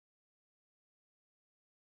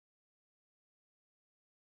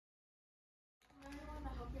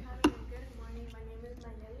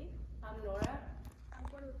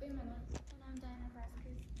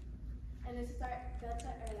This is our Delta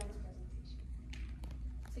Airlines presentation.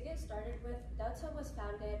 To get started with, Delta was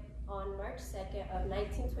founded on March 2nd of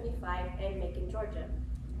 1925 in Macon, Georgia.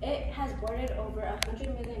 It has boarded over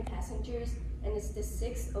 100 million passengers and is the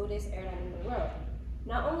 6th oldest airline in the world.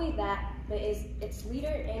 Not only that, but it's leader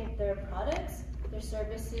in their products, their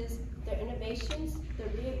services, their innovations, their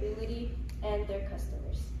reliability, and their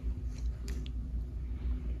customers.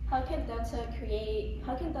 How can Delta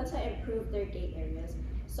improve their gate areas?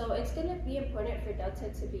 So it's going to be important for Delta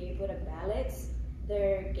to be able to balance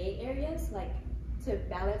their gate areas, like to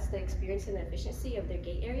balance the experience and efficiency of their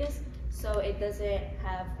gate areas, so it doesn't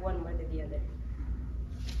have one more than the other.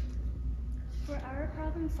 For our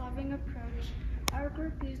problem-solving approach, our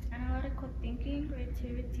group used analytical thinking,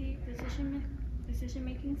 creativity,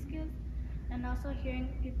 decision-making skills, and also hearing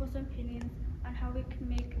people's opinions on how we can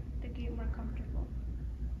make the gate more comfortable.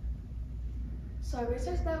 So our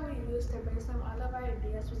research that we used to brainstorm all of our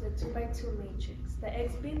ideas was a 2x2 matrix. The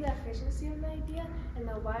X being the efficiency of the idea, and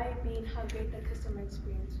the Y being how great the customer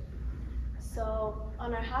experience would be. So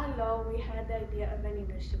on our high-low, we had the idea of vending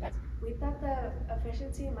machines. We thought the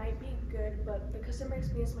efficiency might be good, but the customer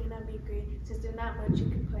experience might not be great since there's not much you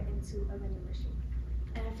can put into a vending machine.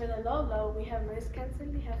 And for the low-low, we have noise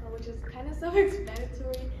canceling headphones, which is kind of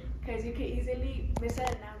self-explanatory because you can easily miss an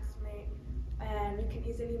announcement and you can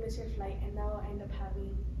easily miss your flight, and that will end up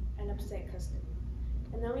having an upset customer.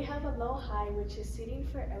 And then we have a low-high, which is seating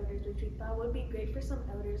for elders, which we thought would be great for some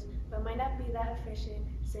elders, but might not be that efficient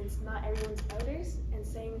since not everyone's elders, and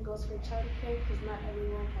same goes for childcare because not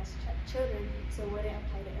everyone has children, so it wouldn't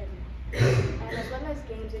apply to everyone. And as well as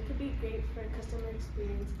games, it could be great for customer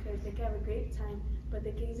experience because they can have a great time, but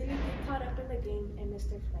they can easily get caught up in the game and miss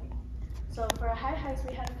their flight. So for our highs,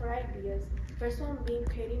 we had 4 ideas. First one being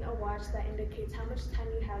creating a watch that indicates how much time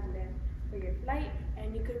you have left for your flight,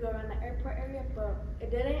 and you could go around the airport area, but it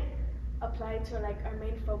didn't apply to like our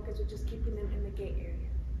main focus, which is keeping them in the gate area.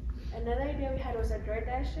 Another idea we had was a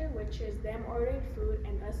DoorDasher, which is them ordering food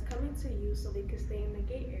and us coming to you so they could stay in the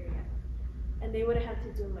gate area, and they wouldn't have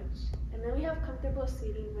to do much. And then we have comfortable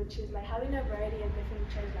seating, which is like having a variety of different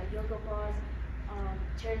chairs, like yoga balls,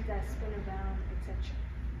 chairs that spin around, etc.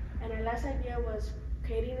 And our last idea was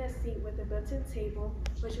creating a seat with a built-in table,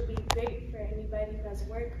 which would be great for anybody who has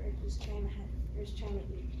work or just trying to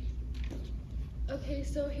eat. Okay,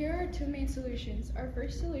 so here are 2 main solutions. Our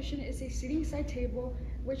first solution is a seating side table,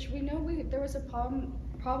 which we know there was a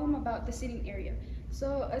problem about the seating area.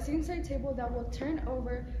 So a seating side table that will turn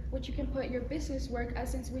over, which you can put your business work,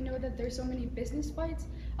 as since we know that there's so many business flights,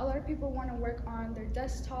 a lot of people want to work on their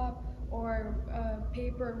desktop or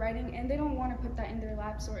paper writing, and they don't want to put that in their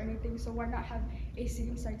laps or anything, so why not have a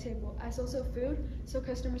seating side table? As also food, so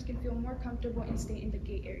customers can feel more comfortable and stay in the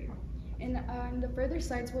gate area. And on the further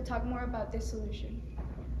slides, we'll talk more about this solution.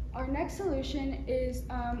 Our next solution is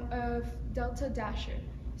of Delta Dasher.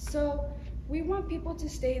 So we want people to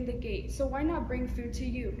stay in the gate, so why not bring food to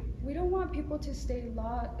you? We don't want people to stay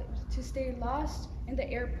lost in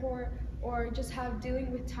the airport or just have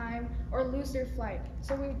dealing with time or lose their flight.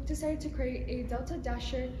 So we decided to create a Delta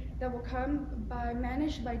Dasher that will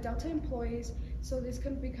managed by Delta employees, so this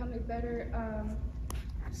can become a better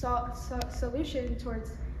solution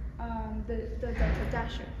towards the Delta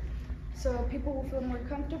Dasher. So people will feel more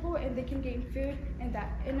comfortable and they can gain food and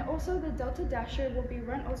that. And also the Delta Dasher will be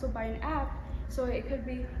run also by an app, so it could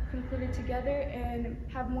be concluded together and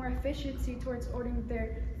have more efficiency towards ordering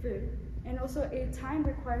their food. And also a time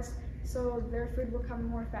request, so their food will come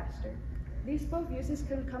more faster. These both uses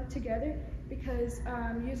can come together because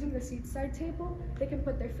using the seat side table, they can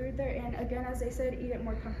put their food there and again, as I said, eat it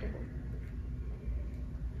more comfortable.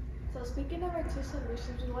 So speaking of our 2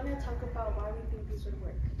 solutions, we want to talk about why we think these would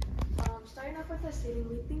work. Starting off with the seating,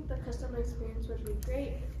 we think the customer experience would be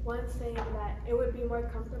great. One, saying that it would be more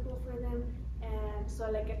comfortable for them, and so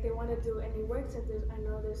like if they want to do any work, since I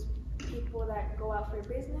know there's people that go out for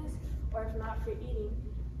business or if not for eating,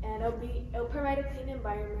 and it'll provide a clean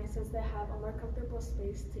environment since they have a more comfortable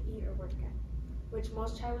space to eat or work at, which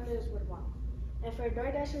most travelers would want. And for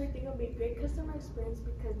DoorDasher, we think it'll be a great customer experience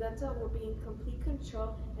because Delta will be in complete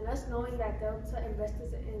control, and us knowing that Delta invests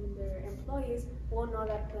in their employees, will know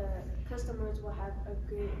that the customers will have a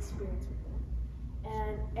great experience with them.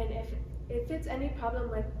 And if it's any problem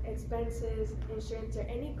with expenses, insurance, or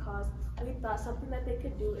any cost, we thought something that they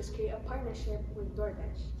could do is create a partnership with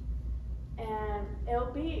DoorDash. And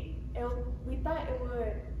we thought it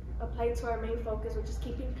would apply to our main focus, which is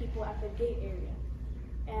keeping people at the gate area.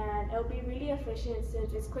 And it'll be really efficient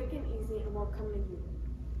since it's quick and easy and won't come to you.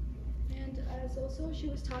 And as also she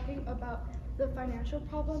was talking about the financial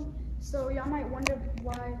problem, so y'all might wonder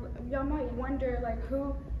like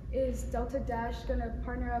who is Delta Dash gonna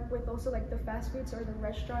partner up with also like the fast foods or the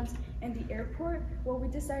restaurants and the airport? Well, we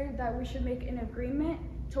decided that we should make an agreement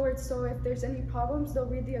towards, so if there's any problems, they'll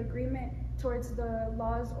read the agreement towards the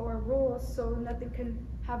laws or rules so nothing can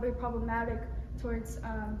have a problematic towards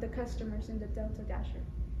the customers in the Delta Dasher.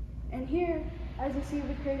 And here, as you see,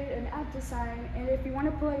 we created an app design, and if you want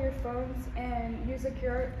to pull out your phones and use a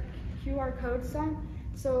QR code sign,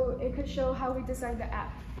 so it could show how we designed the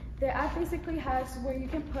app. The app basically has where you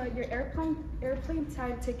can put your airplane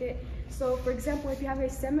time ticket. So for example, if you have a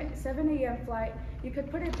 7 a.m. flight, you could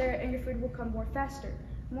put it there and your food will come more faster,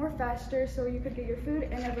 so you could get your food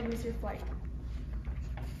and never lose your flight.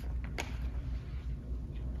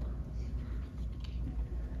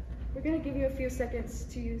 We're gonna give you a few seconds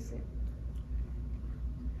to use it.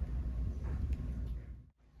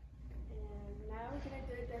 And now we're gonna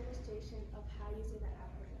do a demonstration of how using the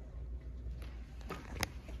app will work.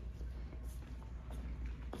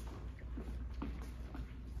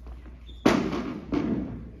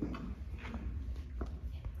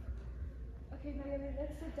 Okay, Nayeli,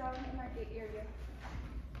 let's sit down in our gate area.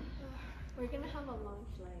 We're gonna have a long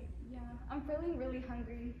flight. Yeah, I'm feeling really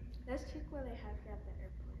hungry. Let's check what they have here at the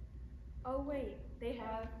airport. Oh wait, they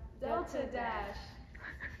have Delta Dash.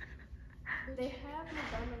 They have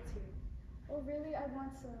McDonald's here. Oh really? I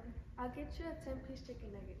want some. I'll get you a 10-piece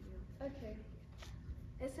chicken nugget meal. Okay.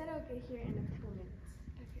 It said I'll get here in a couple minutes.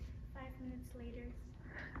 Okay. 5 minutes later.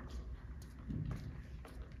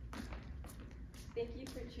 Thank you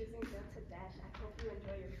for choosing Delta Dash. I hope you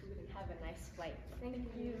enjoy your food and have a nice flight. Thank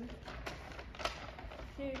you.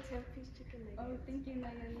 Here, 10-piece chicken nugget. Oh, thank you,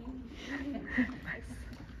 Nayeli.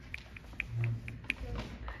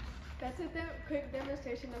 That's a quick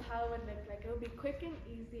demonstration of how it would look like. It will be quick and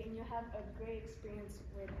easy, and you'll have a great experience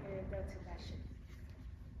with your Delta Dash.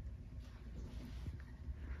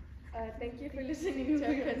 Thank you for listening to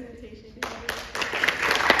our presentation.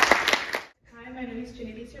 Hi, my name is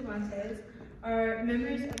Trinity Cervantes. Our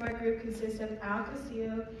members of our group consist of Al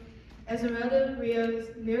Castillo, Esmeralda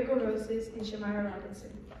Rios, Miracle Roses, and Shamira Robinson.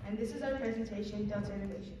 And this is our presentation, Delta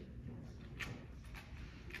Innovation.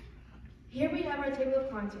 Here we have our table of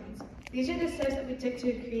contents. These are the steps that we took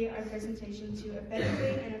to create our presentation to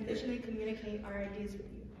effectively and efficiently communicate our ideas with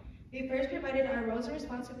you. We first provided our roles and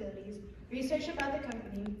responsibilities, researched about the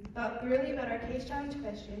company, thought thoroughly about our case challenge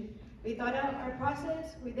question, we thought out our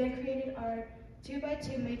process, we then created our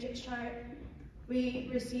 2x2 matrix chart, we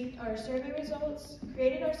received our survey results,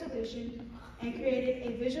 created our solution, and created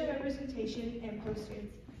a visual representation and poster.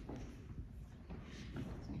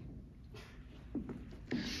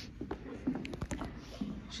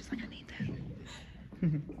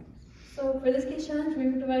 So for this case challenge, we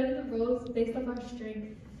provided the roles based off our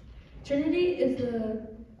strength. Trinity is the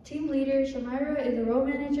team leader, Shamira is the role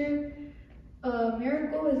manager,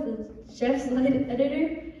 Miracle is the chef's line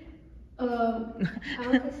editor, Al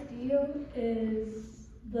Castillo is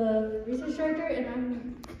the research director, and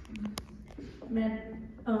I'm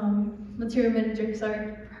material manager,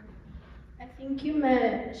 sorry. I think you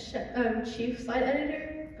meant chief slide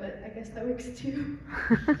editor, but I guess that works too.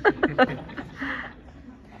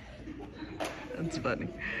 That's funny.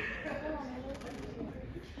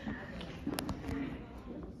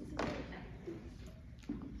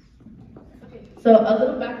 So a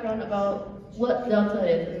little background about what Delta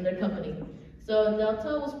is and their company. So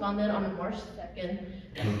Delta was founded on March 2nd,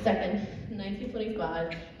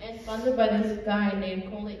 1925, and founded by this guy named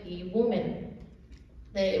Colin E. Woolman.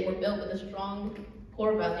 They were built with a strong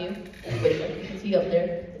core value, which as you can see up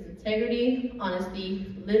there, is integrity,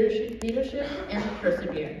 honesty, leadership, and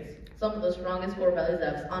perseverance. Some of the strongest core values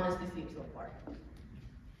that I've honestly seen so far.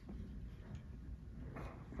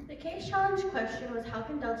 The case challenge question was, how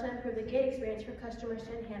can Delta improve the gate experience for customers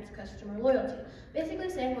to enhance customer loyalty? Basically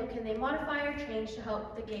saying, what can they modify or change to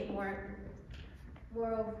help the gate more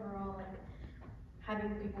overall, like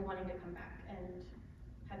having people wanting to come back and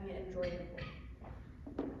having it enjoyable.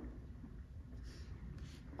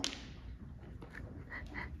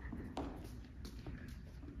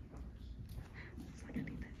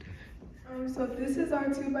 So this is our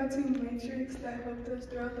 2x2 matrix that helped us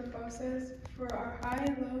throughout the process. For our high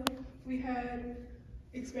and low, we had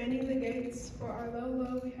expanding the gates. For our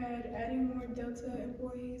low, we had adding more Delta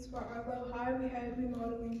employees. For our low-high, we had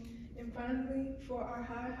remodeling. And finally, for our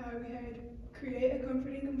high, we had create a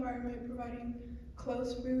comforting environment, providing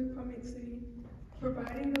close food proximity,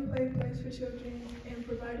 providing a play place for children, and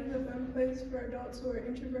providing a fun place for adults who are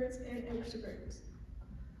introverts and extroverts.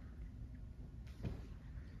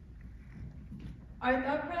 Our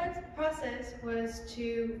thought process was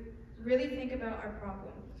to really think about our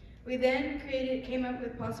problem. We then came up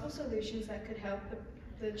with possible solutions that could help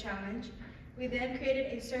the challenge. We then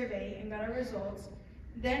created a survey and got our results.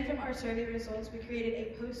 Then from our survey results, we created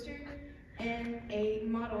a poster and a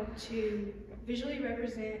model to visually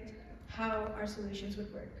represent how our solutions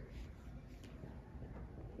would work.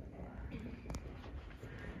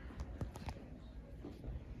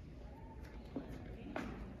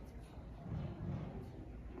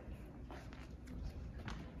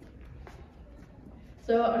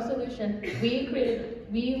 So our solution, we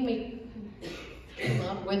came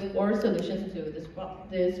up with 4 solutions to this problem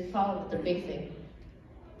that they're facing.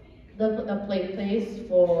 The play place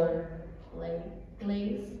for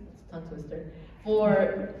it's a tongue twister,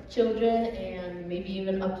 for children and maybe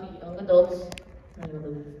even up to young adults. I don't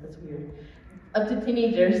know, that's weird. Up to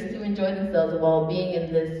teenagers to enjoy themselves while being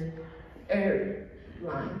in this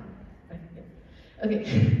airline. Okay,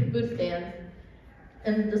 food stands.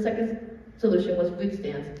 And the second solution was food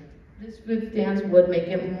stands. These food stands would make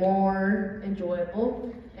it more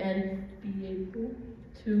enjoyable and be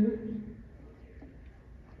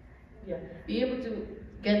able to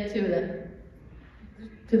get to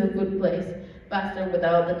the food place faster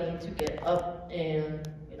without the need to get up and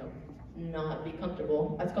not be as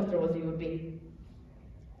comfortable as you would be.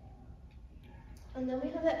 And then we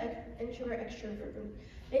have the introvert extrovert room.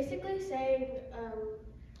 Basically saying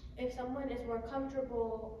if someone is more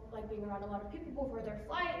comfortable like being around a lot of people before their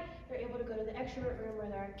flight, they're able to go to the extrovert room where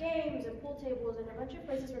there are games and pool tables and a bunch of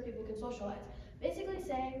places where people can socialize. Basically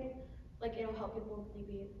saying like it'll help people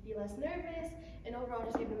be less nervous and overall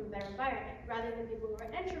just give them a better environment rather than people who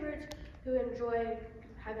are introverts who enjoy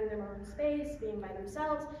having their own space, being by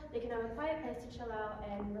themselves. They can have a quiet place to chill out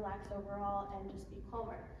and relax overall and just be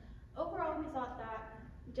calmer. Overall, we thought that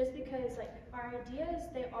just because like our ideas,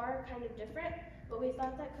 they are kind of different, but we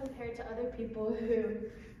thought that compared to other people who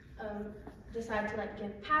decide to like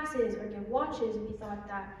give passes or give watches, we thought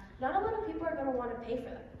that not a lot of people are going to want to pay for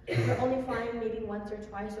them. They're only flying maybe once or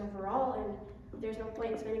twice overall, and there's no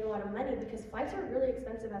point in spending a lot of money because flights are really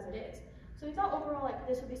expensive as it is. So we thought overall like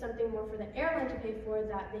this would be something more for the airline to pay for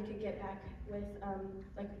that they could get back with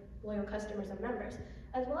like loyal customers and members.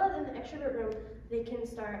 As well as in the extrovert room, they can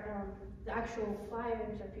start, the actual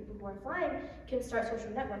flyers or people who are flying can start social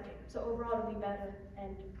networking. So overall it'll be better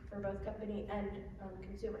and for both company and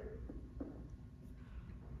consumer.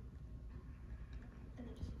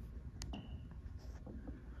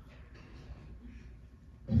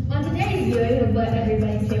 On today's viewing of what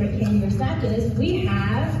everybody's favorite candy or snack is, we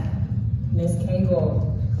have Miss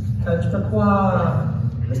Cagle, Coach Perquois,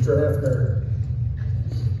 Mr. Hefner.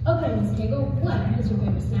 Okay, Miss Cagle, what is your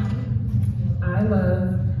favorite snack? I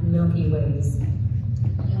love Milky Ways.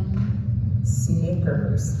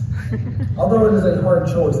 Snickers. Although it is a hard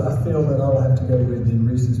choice, I feel that I'll have to go with the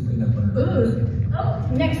Reese's peanut butter. Ooh. Oh,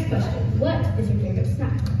 next question. What is your favorite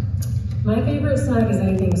snack? My favorite snack is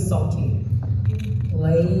anything salty.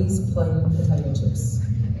 Lay's plain potato chips.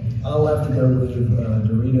 I'll have to go with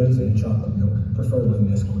Doritos and chocolate milk, preferably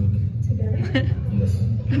Nesquik. Together? Yes.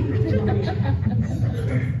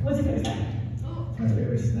 What's your favorite snack? My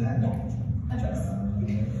favorite snack?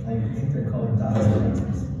 I think they're called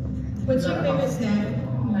dots. What's your favorite snack?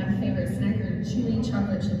 My favorite snack are chewy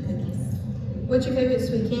chocolate chip cookies. What's your favorite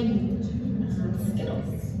sweet candy?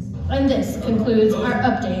 Skittles. And this concludes our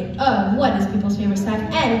update of what is people's favorite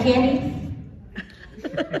snack and candy.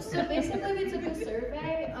 So basically we took a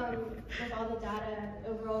survey with all the data.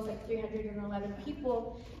 Overall it's like 311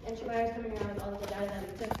 people, and Shemaiah's coming around with all of the data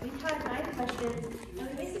that we took. We had 9 questions, and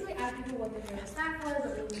we basically asked people what their favorite snack was,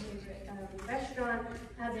 what their favorite restaurant,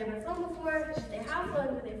 have they ever flown before, if they have flown,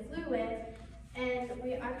 who they flew with, and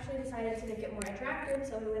we actually decided to make it more interactive,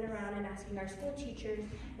 so we went around and asking our school teachers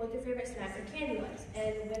what their favorite snack or candy was,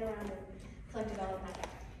 and we went around and collected all of that data.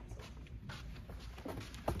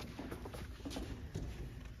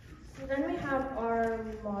 So then we have our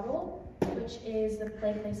model, which is the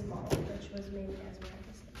play place model, which was made as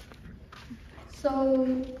Miracle. So,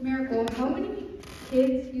 Miracle, how many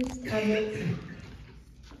kids use tablets?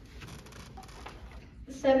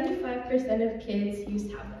 75% of kids use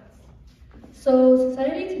tablets. So,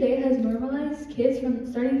 society today has normalized kids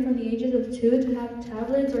starting from the ages of 2 to have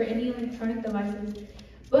tablets or any electronic devices.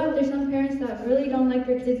 But there's some parents that really don't like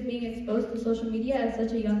their kids being exposed to social media at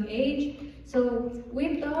such a young age. So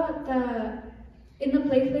we thought that in the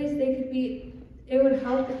play place it would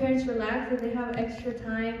help the parents relax if they have extra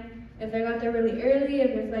time, if they got there really early,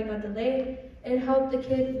 if their flight got delayed. It helped the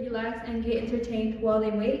kid relax and get entertained while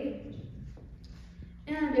they wait.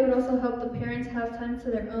 And it would also help the parents have time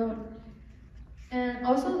to their own. And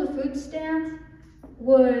also the food stands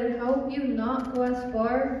would help you not go as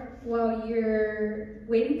far while you're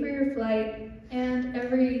waiting for your flight, and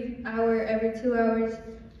every hour, every 2 hours,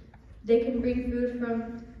 they can bring food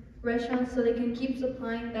from restaurants so they can keep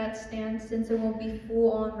supplying that stand since it won't be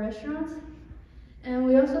full on restaurants. And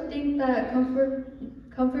we also think that comfort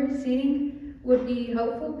seating would be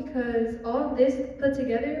helpful because all of this put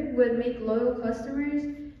together would make loyal customers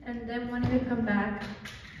and them wanting to come back.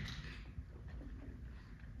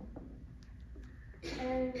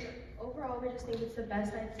 And overall, we just think it's the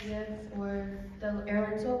best idea for the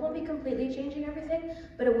airline. So it won't be completely changing everything,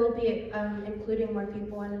 but it will be including more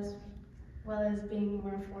people and as well as being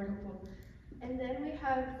more affordable. And then we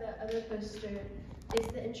have the other poster. It's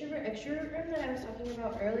the introvert-extrovert room that I was talking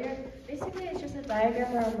about earlier. Basically, it's just a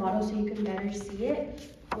diagram or a model so you can better see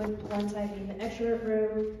it, with one side being the extrovert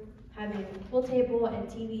room, having a pool table and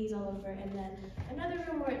TVs all over, and then another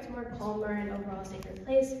room where it's more calmer and overall safer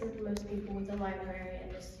place for most people with a library and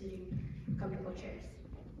just sitting comfortable chairs.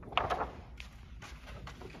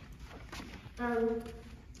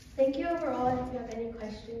 Thank you overall, and if you have any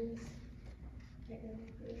questions.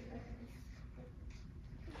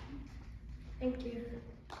 Thank you.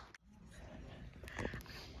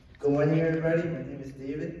 Good morning, everybody. My name is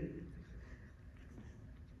David,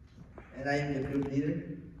 and I am the group leader.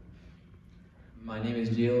 My name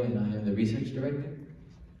is Gio, and I am the research director.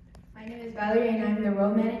 My name is Valerie, and I'm the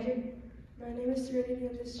role manager. My name is Serenity,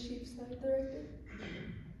 I'm the chief staff director.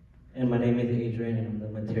 And my name is Adrian, and I'm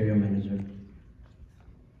the material manager.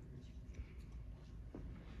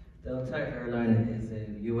 Delta Airline is a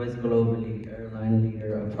U.S. globally airline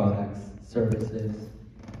leader of products, services,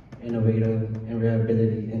 innovative, and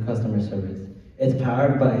reliability in customer service. It's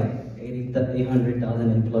powered by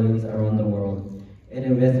 800,000 employees around the world. It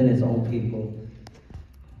invests in its own people.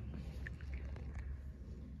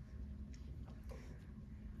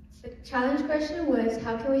 The challenge question was,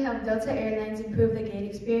 how can we help Delta Airlines improve the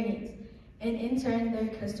gate experience, and in turn, their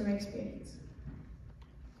customer experience?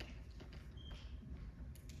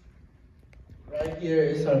 Right here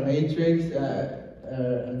is our matrix,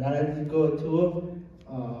 analytical tool.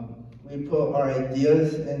 We put our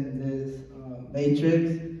ideas in this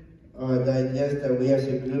matrix, the ideas that we as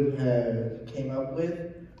a group have came up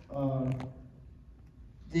with.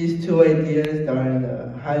 These two ideas are in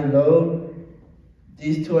the high-low.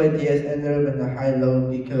 These two ideas ended up in the high-low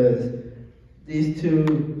because these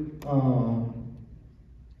two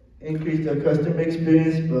increase the customer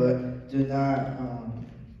experience, but do not.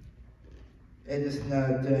 It does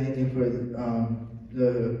not do anything for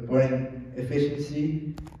the boarding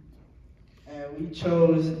efficiency. And we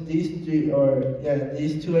chose these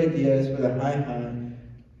these two ideas for the high.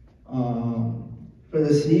 For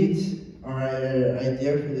the seats, our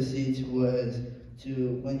idea for the seats was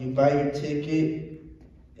to, when you buy your ticket,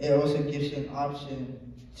 it also gives you an option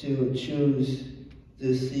to choose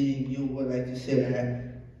the seat you would like to sit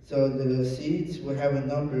at. So the seats will have a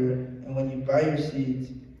number, and when you buy your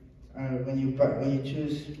seats, when you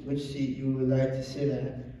choose which seat you would like to sit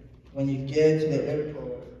at, when you get to the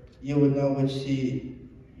airport, you will know which seat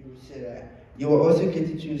you would sit at. You will also get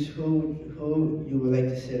to choose who you would like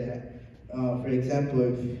to sit at. For example,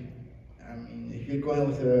 if you're going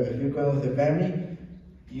with a family,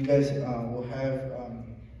 you guys will have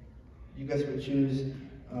you guys would choose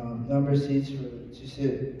number seats to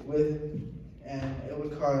sit with, and it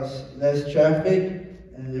would cause less traffic,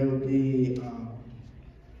 and there would be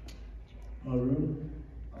more room.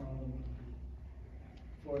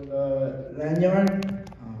 For the lanyard,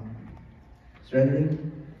 Serenity.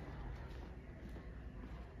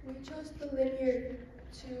 We chose the linear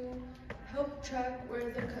to help track where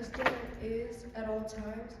the customer is at all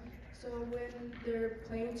times. So when their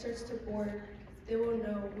plane starts to board, they will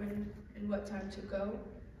know when and what time to go.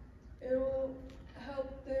 It will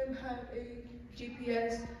help them have a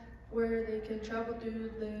GPS where they can travel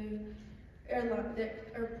through the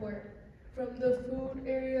airport, from the food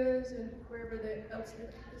areas and wherever else they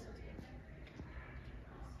is.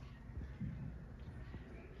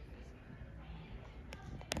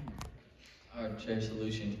 Our chair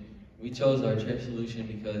solution. We chose our chair solution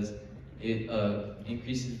because it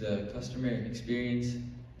increases the customer experience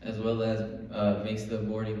as well as makes the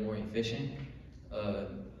boarding more efficient.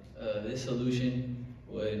 This solution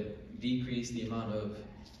would decrease the amount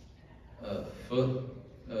of foot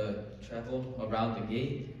travel around the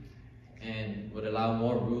gate and would allow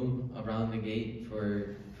more room around the gate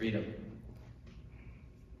for freedom.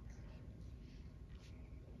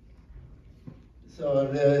 So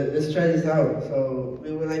let's try this out. So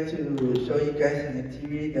we would like to show you guys an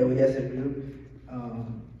activity that we as a group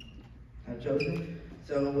have chosen.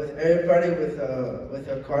 So with everybody with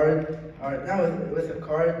a card, or not with a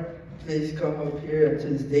card, please come up here to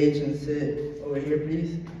the stage and sit over here,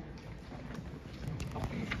 please.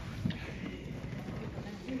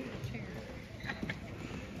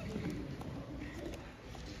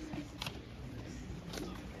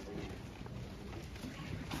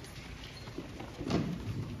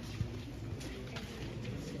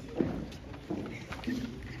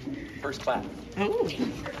 First class. Oh,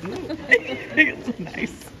 it's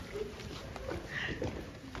nice.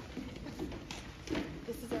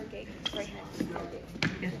 This is our gate, right here.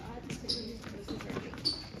 Yeah. This is our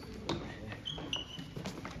gate.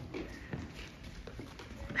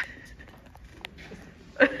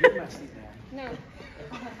 You're my seat now. No.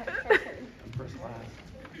 I'm first class.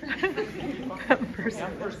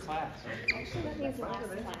 I'm first class. Actually, that means last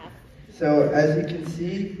class. So as you can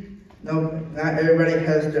see, no, not everybody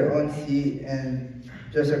has their own seat, and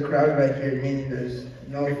just a crowd right here, meaning there's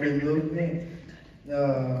no free movement.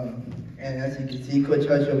 And as you can see, Coach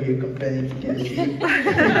Hush over here complaining to get a seat.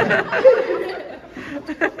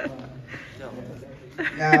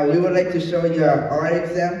 Now, we would like to show you our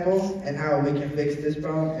example and how we can fix this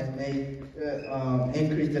problem and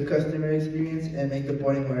increase the customer experience and make the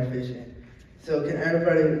boarding more efficient. So can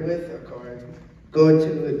everybody with a card go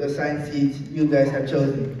to the assigned seats you guys have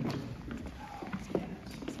chosen?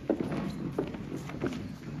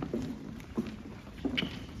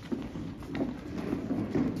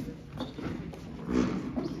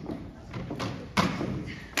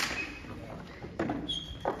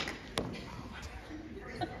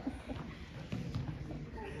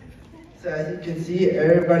 So as you can see,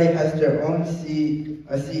 everybody has their own seat,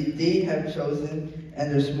 a seat they have chosen,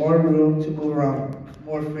 and there's more room to move around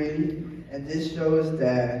more freely. And this shows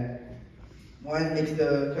that one makes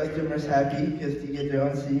the customers happy because they get their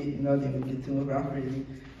own seat, they get to move around freely.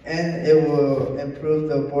 And it will improve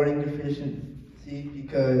the boarding efficiency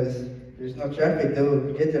because there's no traffic, they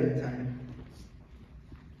will get there in time.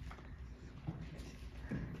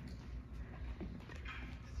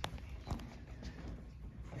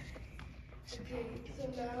 Okay, so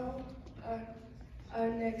now our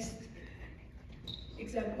next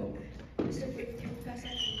example. Mr. Brick, can you pass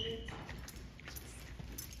out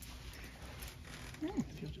the minutes?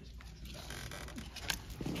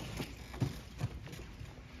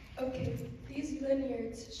 Okay, these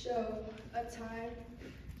linears show a time,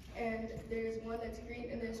 and there's one that's green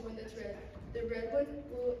and there's one that's red. The red one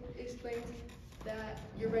will explain that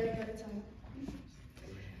you're running out of time.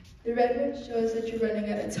 The red one shows that you're running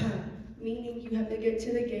out of time, meaning you have to get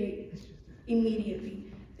to the gate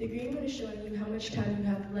immediately. The green one is showing you how much time you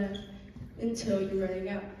have left until you're running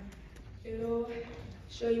out. It'll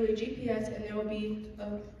show you a GPS, and there will be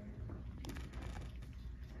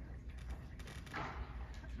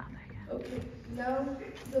Okay, now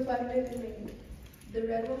the 5-minute remaining. The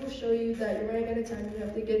red one will show you that you're running out of time, you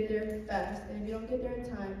have to get there fast, and if you don't get there in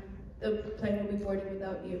time, the plane will be boarding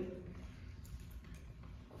without you.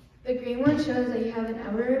 The green one shows that you have an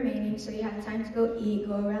hour remaining, so you have time to go eat,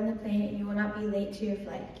 go around the plane, and you will not be late to your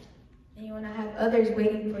flight. And you will not have others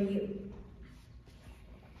waiting for you.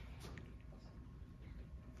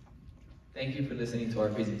 Thank you for listening to our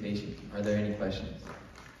presentation. Are there any questions?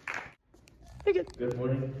 Good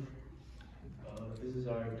morning. This is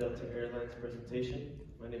our Delta Airlines presentation.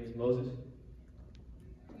 My name is Moses.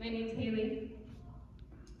 My name's Haley.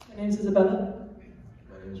 My name is Isabella.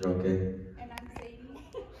 My name is Roque. And I'm Sadie.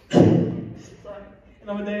 Sorry. And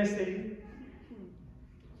I'm Adea Sadie.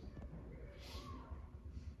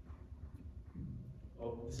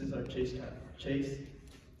 Oh, this is our Chase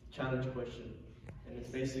challenge question. And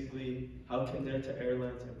it's basically, how can Delta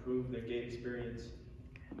Airlines improve their gate experience?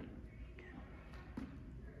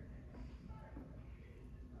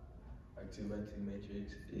 Our 2x2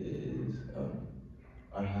 matrix is,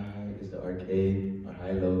 our high is the arcade, our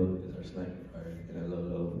high-low is our snack part, and our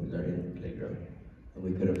low-low is our in playground. And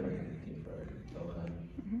we could have probably anything for our low-high.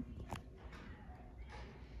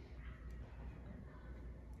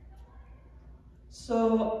 So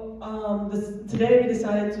today we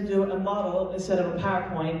decided to do a model instead of a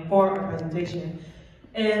PowerPoint for our presentation.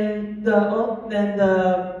 And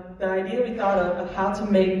the idea we thought of how to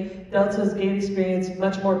make Delta's gate experience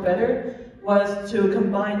much more better was to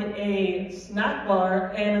combine a snack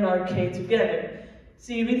bar and an arcade together.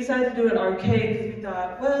 See, we decided to do an arcade because we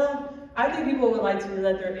thought, well, I think people would like to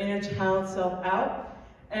let their inner child self out,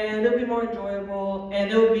 and it'll be more enjoyable, and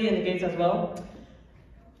it'll be in the gates as well.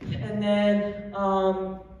 And then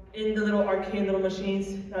in the little arcade, little machines,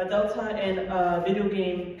 Delta and a video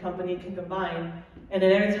game company can combine. And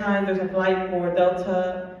then every time there's a flight for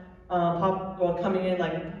Delta coming in,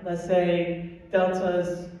 like let's say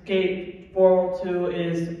Delta's gate 402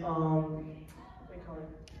 is, what do you call it?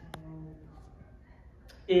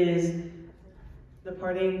 Is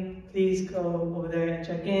departing. Please go over there and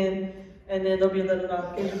check in. And then there'll be a little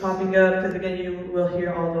notification popping up, because again, you will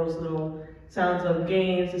hear all those little sounds of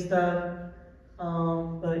games and stuff.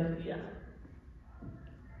 But yeah.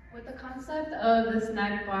 With the concept of the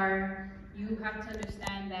snack bar, you have to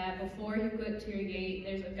understand that before you go to your gate,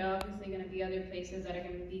 there's obviously going to be other places that are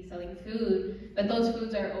going to be selling food, but those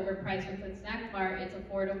foods are overpriced. With the snack bar, it's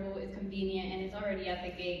affordable, it's convenient, and it's already at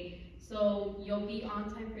the gate. So you'll be on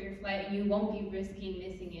time for your flight, and you won't be risking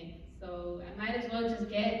missing it. So I might as well just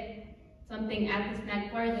get something at the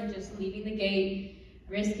snack bar than just leaving the gate,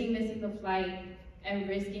 risking missing the flight, and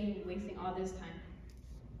risking wasting all this time.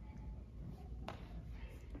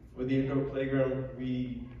 With the indoor playground,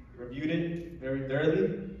 we reviewed it very thoroughly,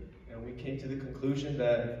 and we came to the conclusion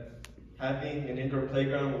that having an indoor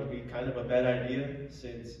playground would be kind of a bad idea,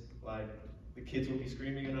 since like the kids will be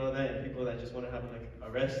screaming and all that, and people that just want to have like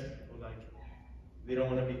a rest, or like they don't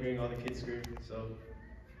want to be hearing all the kids scream. So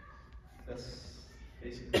that's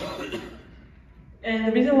basically it. And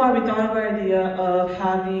the reason why we thought of our idea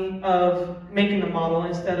of making a model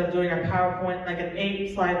instead of doing a PowerPoint, like an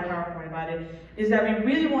 8-slide PowerPoint about it, is that we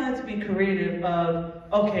really wanted to be creative of,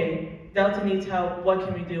 okay, Delta needs help, what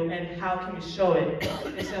can we do, and how can we show it?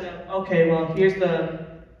 Instead of, okay, well, here's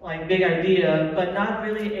the like big idea, but not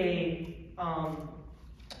really a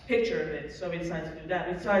picture of it. So we decided to do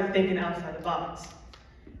that. We started thinking outside the box.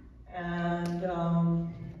 And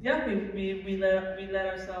yeah, we let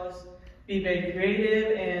ourselves be very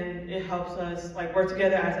creative, and it helps us like work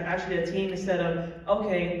together as actually a team instead of,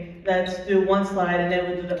 okay, let's do one slide and then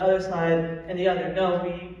we'll do the other slide and the other. No,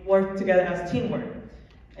 we work together as teamwork.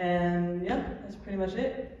 And yeah, that's pretty much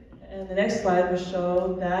it. And the next slide will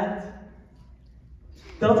show that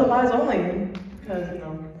Delta vibes only, because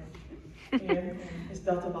it's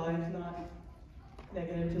Delta vibes, not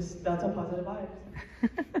negative, just Delta positive vibes.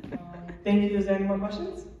 Thank you. Is there any more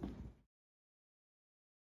questions?